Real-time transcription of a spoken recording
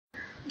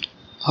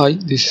Hi,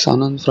 this is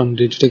Anand from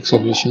DTTech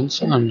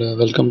Solutions and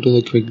welcome to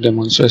the quick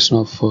demonstration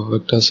of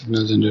vector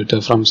signal generator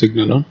from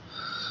Signalon.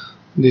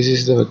 This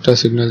is the vector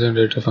signal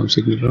generator from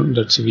Signalon,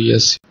 that's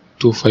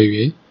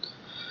VSG25A,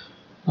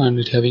 and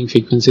it having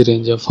frequency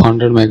range of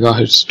 100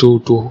 MHz to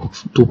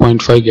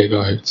 2.5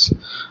 GHz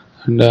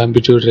and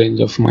amplitude range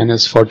of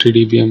minus 40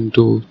 dBm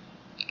to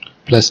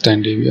plus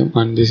 10 dBm,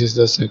 and this is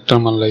the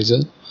spectrum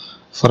analyzer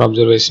for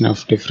observation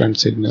of different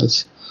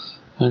signals.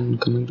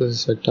 And coming to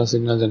this vector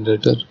signal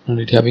generator, and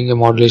it having a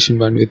modulation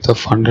bandwidth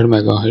of 100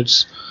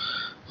 MHz,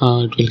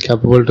 it will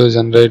capable to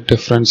generate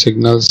different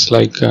signals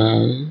like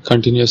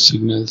continuous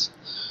signals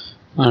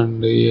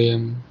and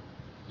AM,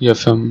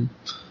 FM,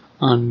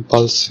 and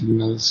pulse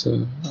signals,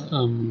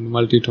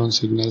 multi-tone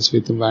signals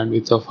with a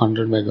bandwidth of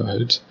 100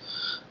 MHz,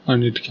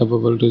 and it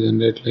capable to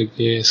generate like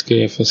ASK,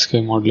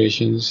 FSK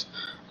modulations,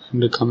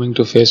 and coming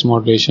to phase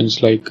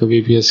modulations like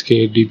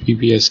BPSK,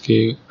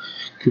 DBPSK,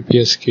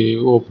 QPSK,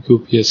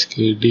 OQPSK,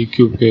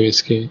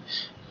 DQPSK,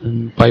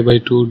 and pi by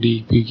 2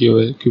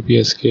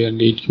 DQPSK,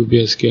 and 8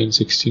 QPSK, and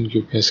 16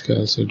 QPSK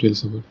also it will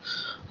support.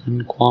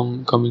 And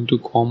coming to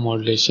QAM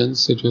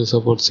modulations, it will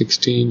support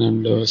 16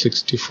 and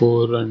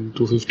 64 and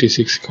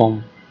 256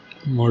 QAM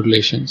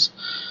modulations,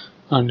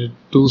 and it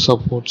too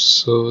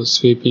supports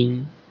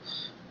sweeping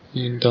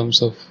in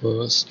terms of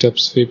step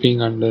sweeping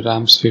and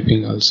ramp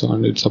sweeping also,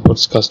 and it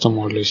supports custom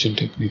modulation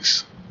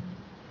techniques.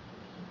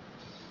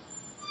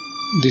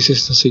 This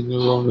is the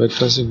Signalon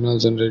vector signal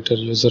generator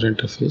user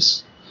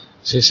interface.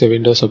 This is a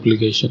Windows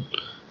application.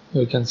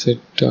 We can set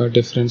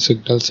different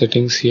signal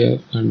settings here,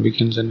 and we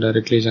can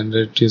directly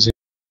generate using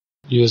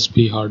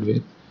USB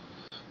hardware.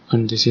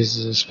 And this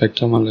is the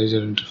spectrum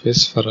analyzer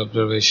interface for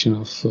observation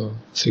of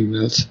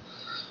signals.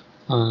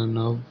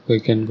 Now we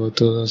can go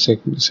to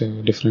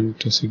the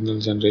different signal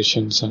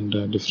generations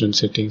and different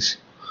settings.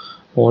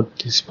 What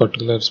this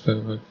particular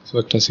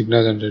vector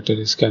signal generator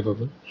is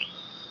capable.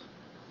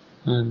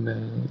 And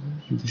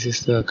this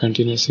is the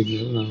continuous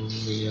signal now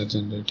we are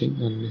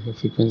generating, and we have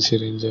frequency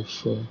range of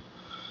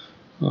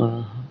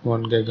 1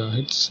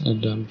 GHz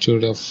and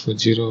amplitude of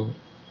 0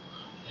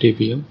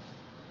 dBm.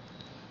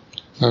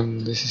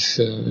 And this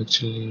is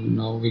actually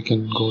now we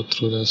can go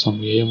through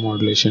some AM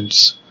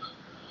modulations,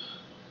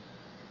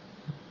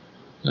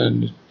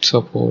 and it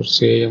supports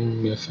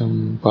AM,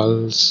 FM,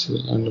 pulse,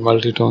 and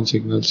multi-tone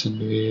signals,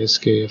 and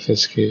ASK,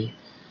 FSK,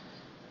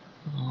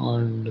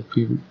 and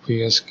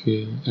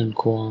BPSK, and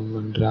QAM,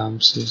 and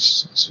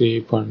ramps,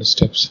 sweep and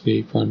step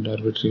sweep, and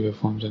arbitrary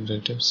waveform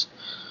generators.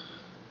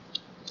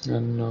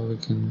 And now we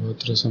can go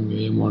through some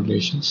AM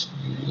modulations.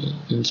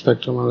 In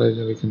spectrum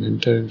analyzer, we can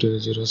enter into the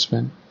zero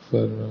span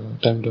for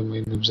time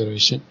domain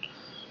observation.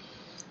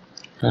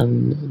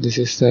 And this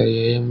is the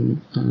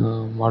AM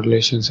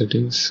modulation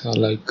settings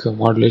like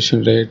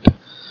modulation rate,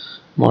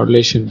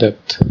 modulation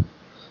depth,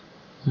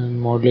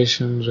 and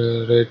modulation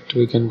rate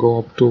we can go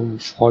up to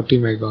 40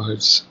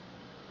 MHz,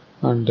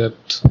 and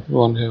depth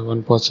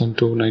 1%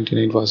 to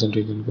 99%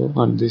 we can go.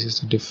 And this is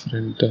the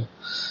different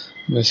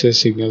message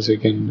signals we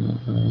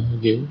can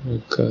give,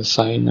 like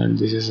sine, and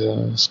this is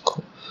a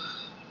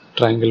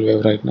triangle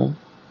wave right now,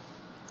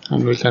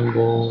 and we can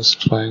go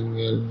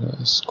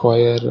triangle,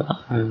 square,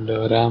 and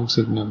ramp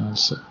signal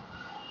also.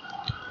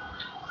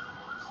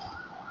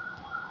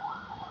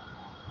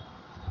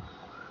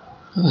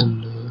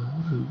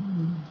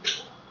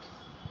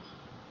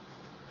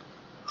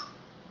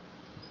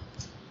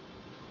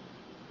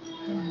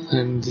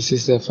 And this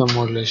is the FM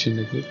modulation.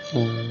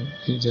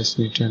 You just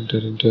need to enter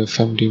into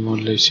FM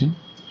demodulation.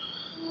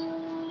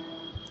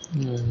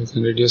 We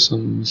can reduce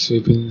some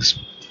sweeping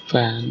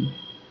span,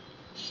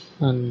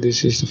 and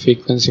this is the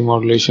frequency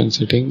modulation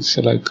settings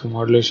like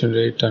modulation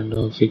rate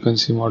and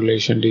frequency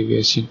modulation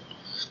deviation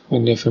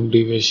and FM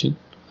deviation.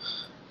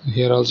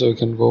 Here also we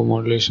can go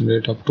modulation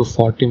rate up to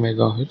 40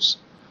 MHz.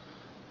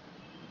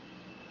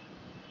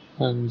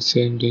 And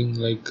same thing,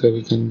 like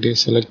we can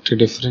select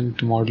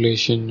different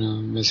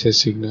modulation message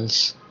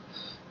signals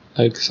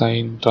like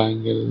sine,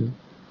 triangle,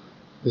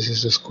 this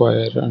is the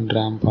square, and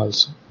ramp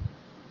also.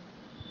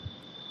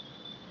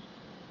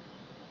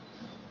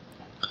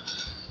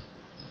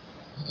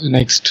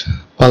 Next,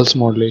 pulse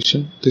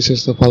modulation. This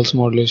is the pulse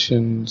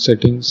modulation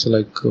settings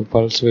like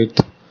pulse width.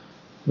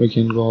 We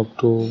can go up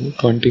to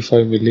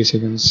 25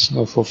 milliseconds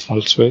of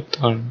pulse width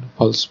and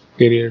pulse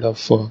period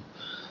of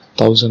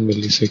 1000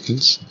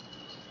 milliseconds.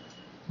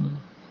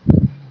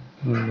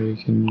 And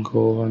we can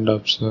go and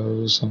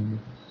observe some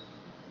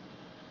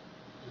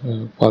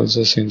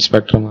pulses in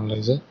spectrum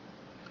analyzer.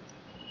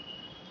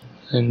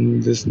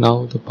 And this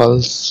now the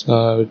pulse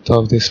width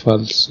of this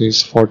pulse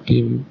is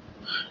 40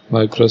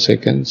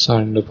 microseconds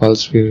and the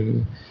pulse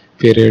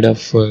period of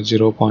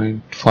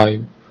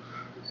 0.5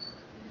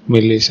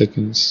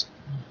 milliseconds.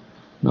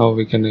 Now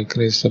we can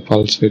increase the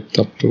pulse width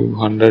up to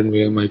 100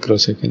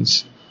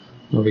 microseconds.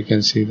 Now we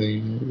can see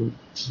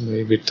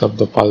the width of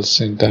the pulse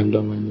in time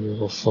domain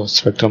view of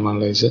spectrum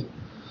analyzer,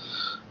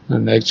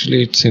 and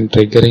actually it's in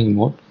triggering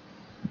mode.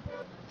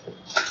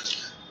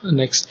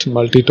 Next,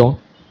 multi-tone.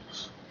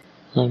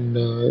 And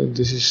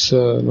this is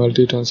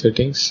multi-tone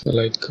settings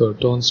like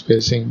tone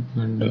spacing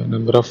and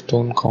number of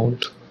tone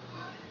count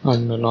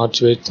and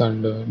notch width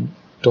and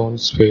tone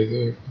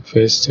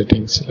phase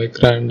settings like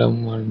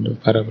random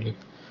and parabolic.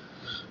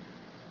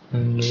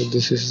 And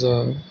this is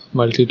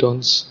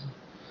multi-tones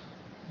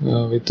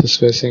with the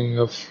spacing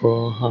of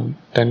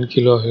 10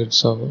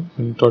 kilohertz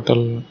and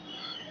total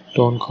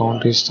tone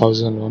count is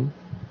 1001.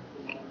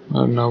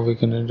 And now we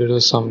can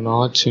introduce some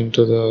notch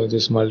into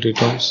this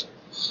multi-tones.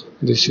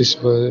 This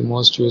is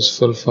most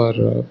useful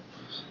for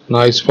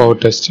noise power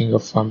testing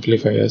of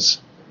amplifiers.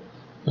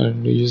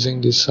 And using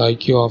this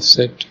IQ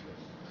offset,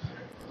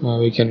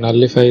 we can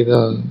nullify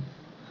the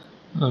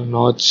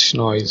notch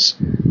noise.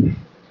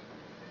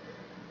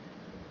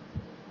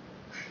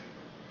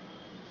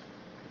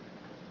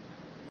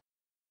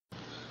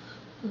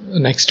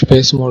 Next,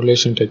 phase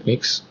modulation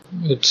techniques.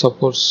 It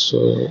supports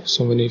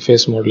so many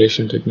phase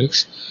modulation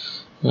techniques.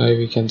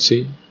 We can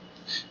see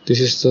this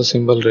is the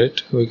symbol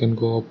rate. We can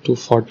go up to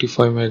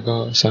 45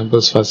 mega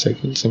samples per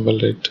second symbol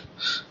rate.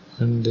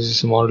 And this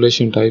is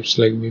modulation types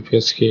like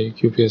BPSK,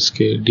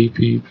 QPSK,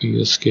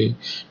 DBPSK,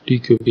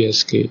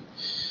 DQPSK,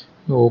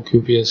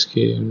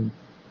 OQPSK, and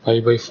pi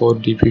by 4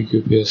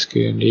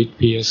 DBPSK and 8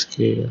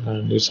 PSK,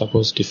 and it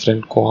supports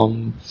different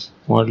QAM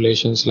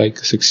modulations like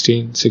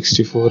 16,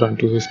 64 and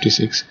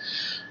 256.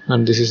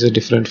 And this is the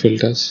different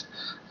filters: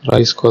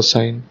 rise,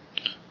 cosine,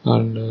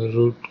 and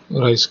root,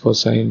 rise,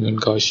 cosine, and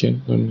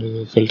Gaussian,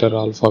 and filter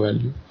alpha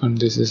value. And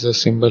this is a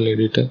symbol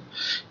editor.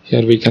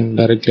 Here we can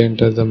directly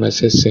enter the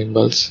message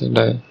symbols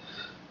and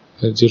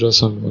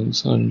zeros and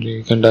ones, and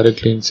you can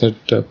directly insert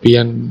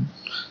PN7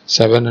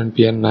 and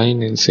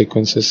PN9 in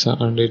sequences,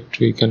 and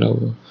we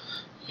can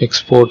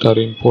export or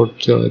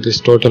import this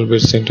total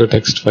bits into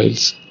text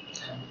files,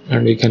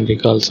 and we can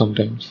recall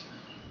sometimes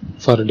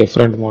for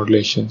different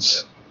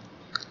modulations.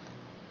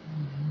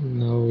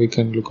 Now we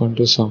can look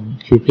onto some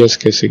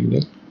QPSK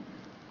signal.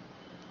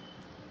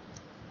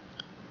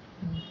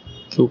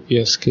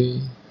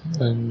 QPSK,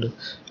 and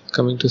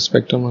coming to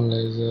spectrum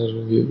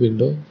analyzer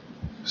window.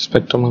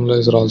 Spectrum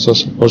analyzer also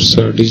supports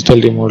digital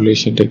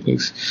demodulation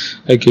techniques,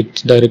 like it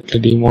directly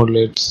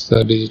demodulates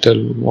the digital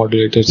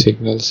modulated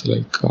signals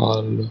like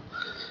all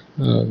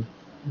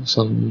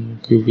some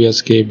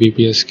QPSK,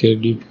 BPSK,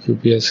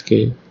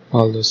 DQPSK,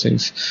 all those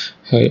things.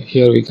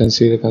 Here we can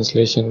see the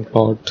cancellation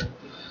plot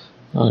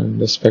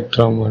and the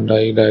spectrum and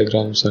eye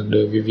diagrams and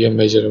VVM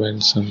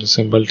measurements and the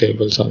symbol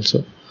tables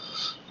also.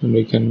 And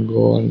we can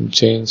go and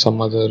change some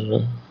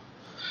other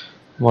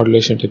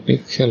modulation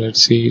technique.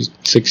 Let's see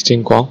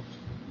 16 QAM,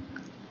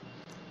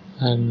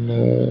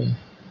 and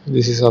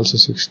this is also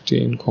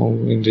 16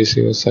 QAM in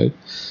receiver side.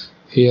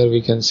 Here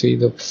we can see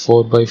the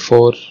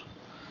 4x4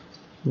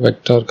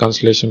 vector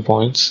cancellation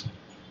points.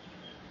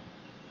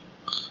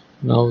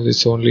 Now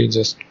this only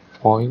just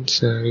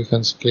points. We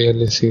can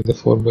clearly see the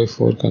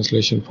 4x4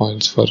 cancellation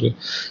points for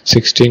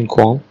 16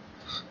 QAM,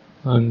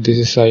 and this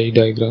is eye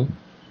diagram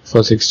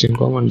for 16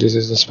 QAM, and this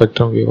is the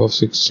spectrum view of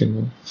 16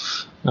 QAM,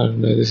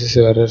 and this is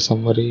error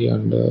summary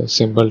and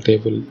symbol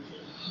table.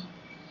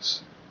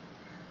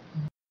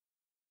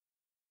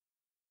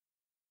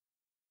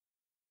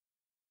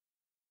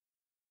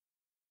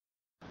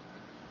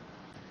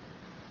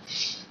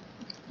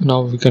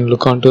 Now we can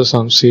look onto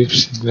some sweep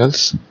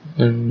signals,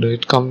 and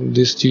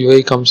this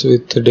GUI comes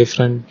with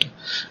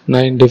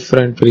 9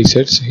 different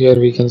presets. Here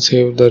we can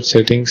save the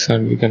settings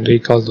and we can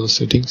recall those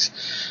settings.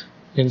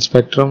 In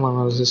spectrum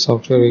analysis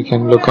software, we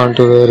can look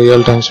onto the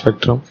real-time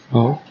spectrum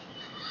now,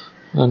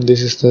 and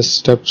this is the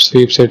step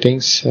sweep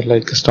settings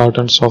like start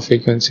and stop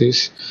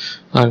frequencies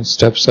and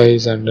step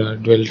size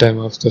and dwell time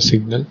of the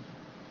signal.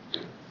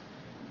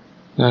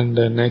 And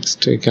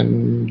next we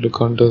can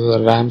look onto the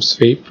RAM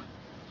sweep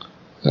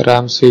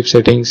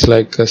settings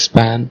like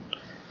span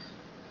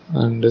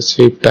and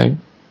sweep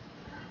time,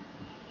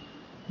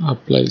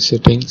 apply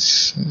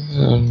settings,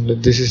 and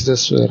this is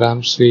the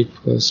RAM sweep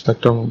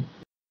spectrum.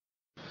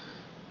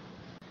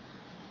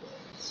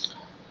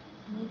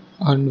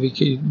 And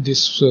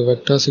this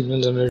vector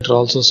signal generator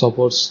also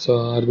supports the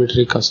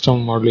arbitrary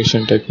custom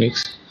modulation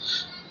techniques.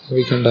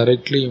 We can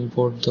directly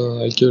import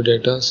the IQ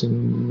data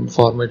in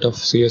format of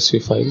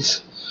CSV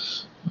files,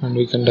 and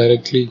we can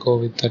directly go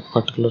with that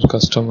particular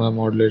custom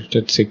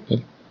modulated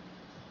signal.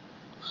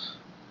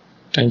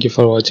 Thank you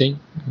for watching.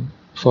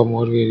 For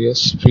more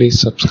videos, please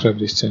subscribe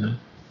this channel.